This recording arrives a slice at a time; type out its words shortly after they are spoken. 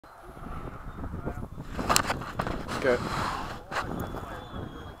Okay.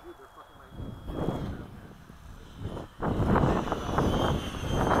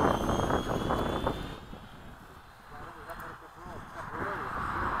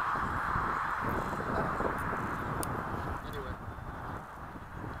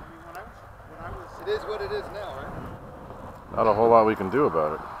 It is what it is now, right? Not a whole lot we can do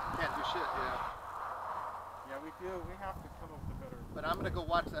about it. Can't do shit, yeah. Yeah, we do. We have to come up with a better. But I'm gonna go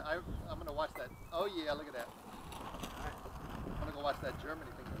watch that. I'm gonna watch that. Oh yeah, look at that. I'm gonna go watch that Germany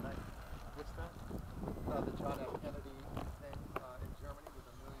thing tonight. What's that? The John F. Kennedy thing in Germany with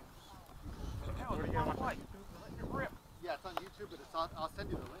a million people. What are you gonna watch on YouTube? Let it rip. Yeah, it's on YouTube, but it's on. I'll send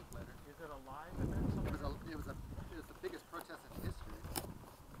you the link later. Is it a live event? It was the biggest protest in history.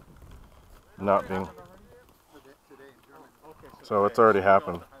 Not being. Today in Germany. Okay, So it's already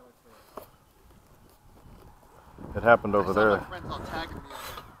happened. It happened over there. My friends all tagging me on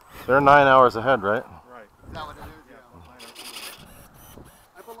it. They're 9 hours ahead, right? Right. Is that what it is? Yeah.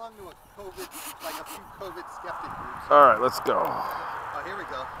 I belong to a few COVID skeptic groups. All right, let's go. Oh, here we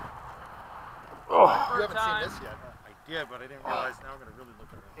go. Oh. You haven't seen this yet. I did, but I didn't realize. Now I'm gonna really look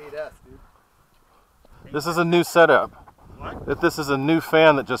at it. 8S, dude. This is a new setup. What? This is a new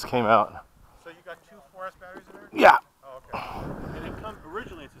fan that just came out. So you got two 4S batteries in there? Yeah. Oh, okay. And it comes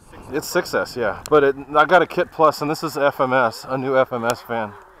originally it's a 6S. It's 6S, yeah. But I got a Kit Plus, and this is FMS, a new FMS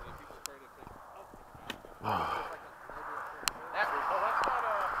fan.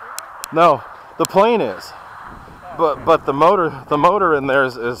 No, the plane is. But the motor in there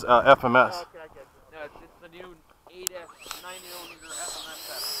is FMS. Okay, I get you. No, it's the new 8S 9mm FMS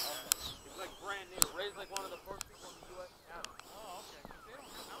battery. It's like brand new. Ray's like one of the first people in the US to have it. Oh, okay.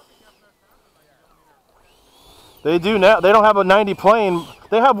 They do now. They don't have a 90 plane.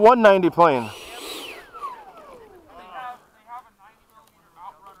 They have one 90 plane. They have a 90mm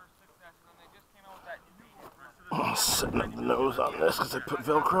Outrunner 6S, and then they just came out with that new one. I'm setting up the nose on this because I put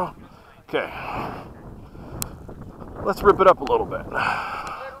Velcro. Okay. Let's rip it up a little bit. Let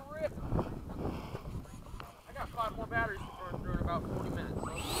it rip. I got 5 more batteries to burn through in about 40 minutes.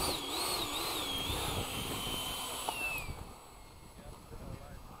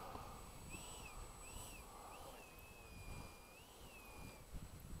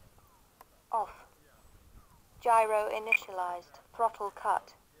 Off. Gyro initialized. Throttle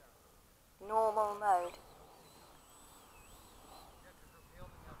cut. Normal mode.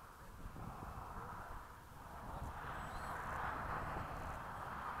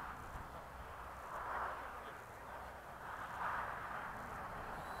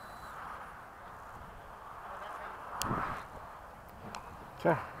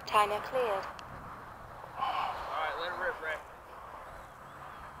 Okay. Timer cleared. Alright, let it rip, Ray.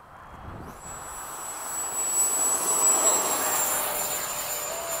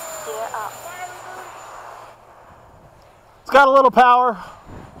 Gear up. It's got a little power. A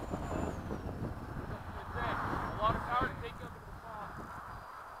lot of power to take up into the fall.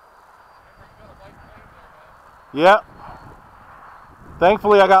 Yep.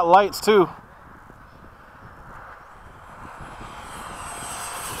 Thankfully, I got lights too.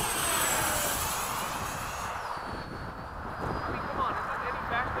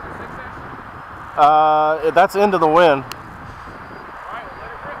 That's into the wind.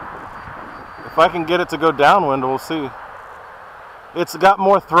 If I can get it to go downwind, we'll see. It's got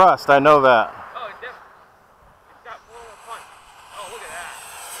more thrust, I know that. Oh, it definitely. It's got more of a punch. Oh, look at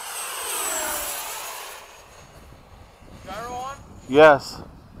that. Gyro on? Yes.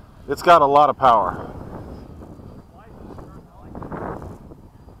 It's got a lot of power.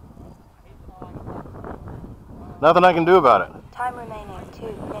 Nothing I can do about it. Time remaining 2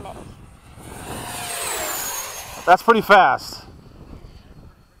 minutes. That's pretty fast.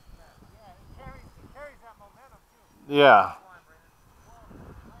 Yeah.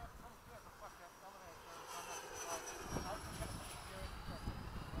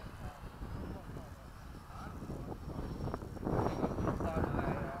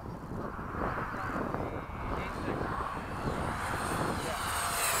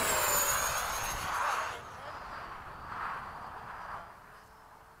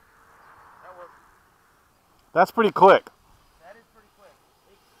 That's pretty quick. That is pretty quick.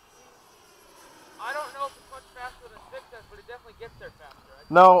 I don't know if it's much faster than 6S, but it definitely gets there faster.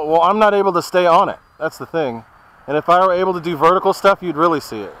 No, well, I'm not able to stay on it. That's the thing. And if I were able to do vertical stuff, you'd really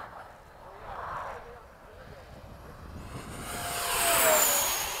see it.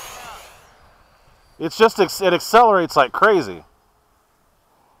 It's just, it accelerates like crazy.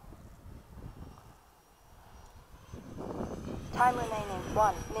 Time remaining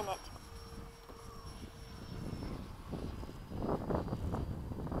 1 minute.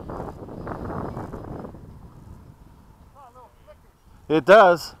 It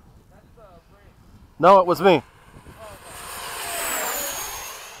does. No, it was me.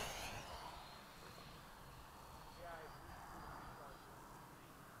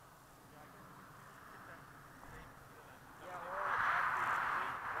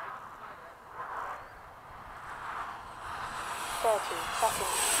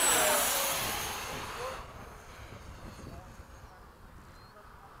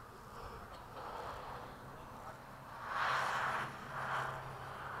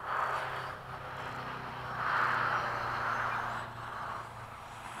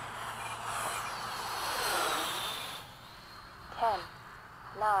 Ten,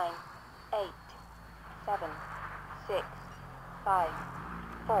 9, 8, 7, 6, 5,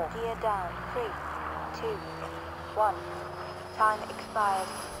 4. Gear down. 3, 2, 1. Time expired.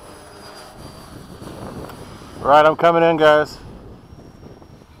 Right, I'm coming in, guys.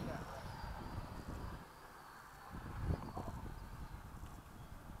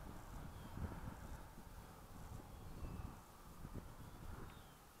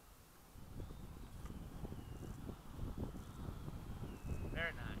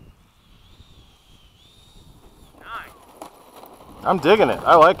 Very nice. Nice. I'm digging it.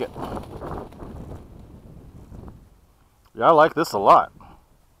 I like it. Yeah, I like this a lot.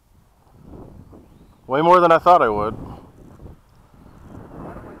 Way more than I thought I would.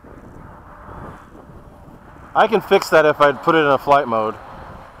 I can fix that if I'd put it in a flight mode.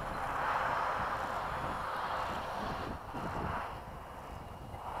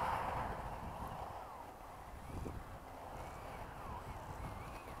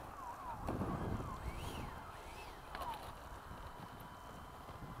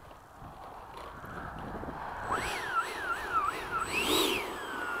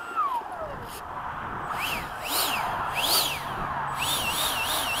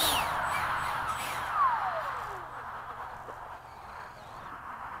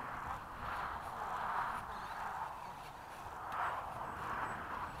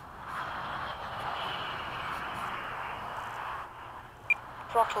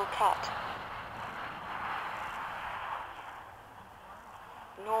 Throttle cut.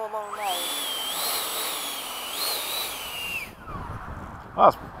 Normal nose.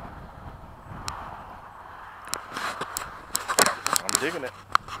 Oh, I'm digging it.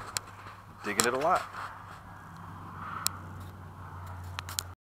 Digging it a lot.